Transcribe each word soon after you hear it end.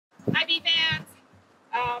Hi, bee fans.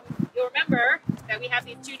 You'll remember that we have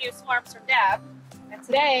these two new swarms from Deb, and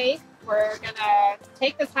today we're gonna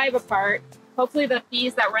take this hive apart. Hopefully the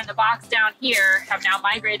bees that were in the box down here have now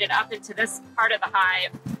migrated up into this part of the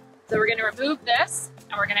hive. So we're gonna remove this,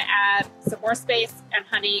 and we're gonna add some more space and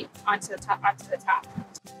honey onto the top.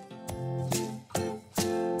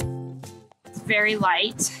 It's very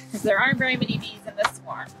light, because there aren't very many bees in this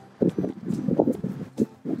swarm.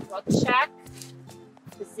 We'll check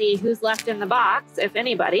to see who's left in the box, if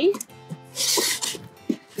anybody.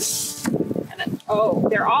 And then, oh,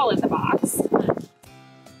 they're all in the box.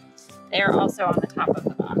 They are also on the top of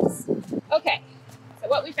the box. Okay, so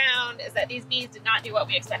what we found is that these bees did not do what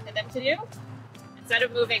we expected them to do. Instead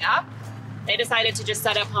of moving up, they decided to just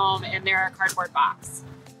set up home in their cardboard box.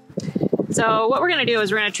 So what we're gonna do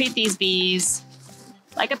is we're gonna treat these bees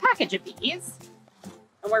like a package of bees.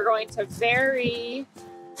 And we're going to very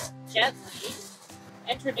gently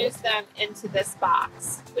introduce them into this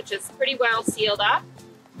box, which is pretty well sealed up.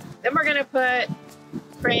 Then we're gonna put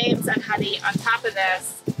frames and honey on top of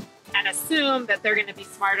this and assume that they're gonna be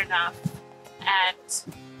smart enough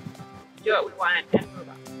and do what we want and move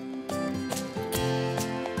on.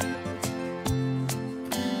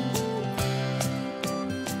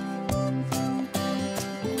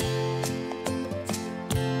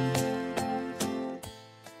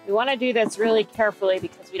 We want to do this really carefully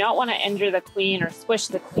because we don't want to injure the queen or squish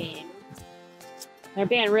the queen. They're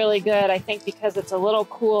being really good, I think, because it's a little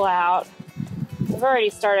cool out. We've already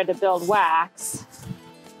started to build wax.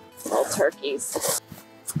 Little turkeys.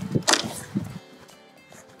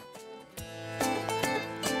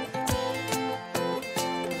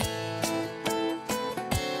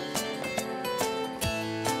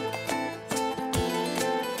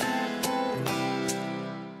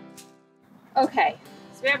 Okay.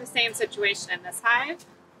 We have the same situation in this hive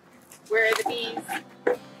where the bees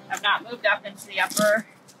have not moved up into the upper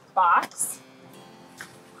box.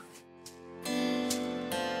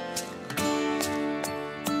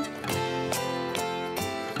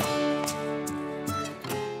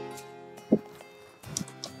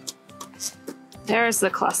 There's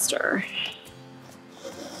the cluster.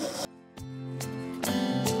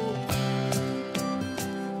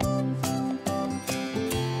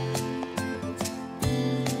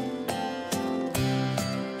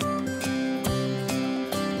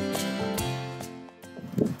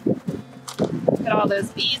 Look at all those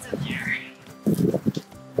bees in there.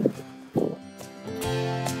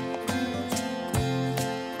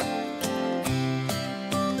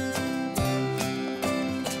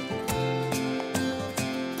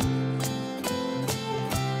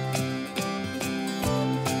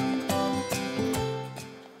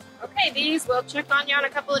 Okay, bees, we'll check on you in a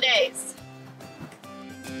couple of days.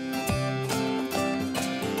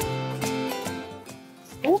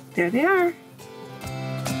 Oh, there they are.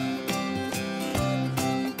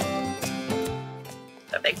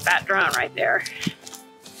 A big fat drone right there.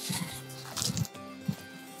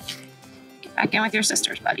 Get back in with your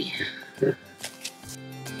sisters, buddy.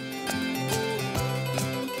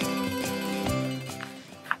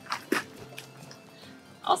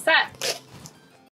 All set.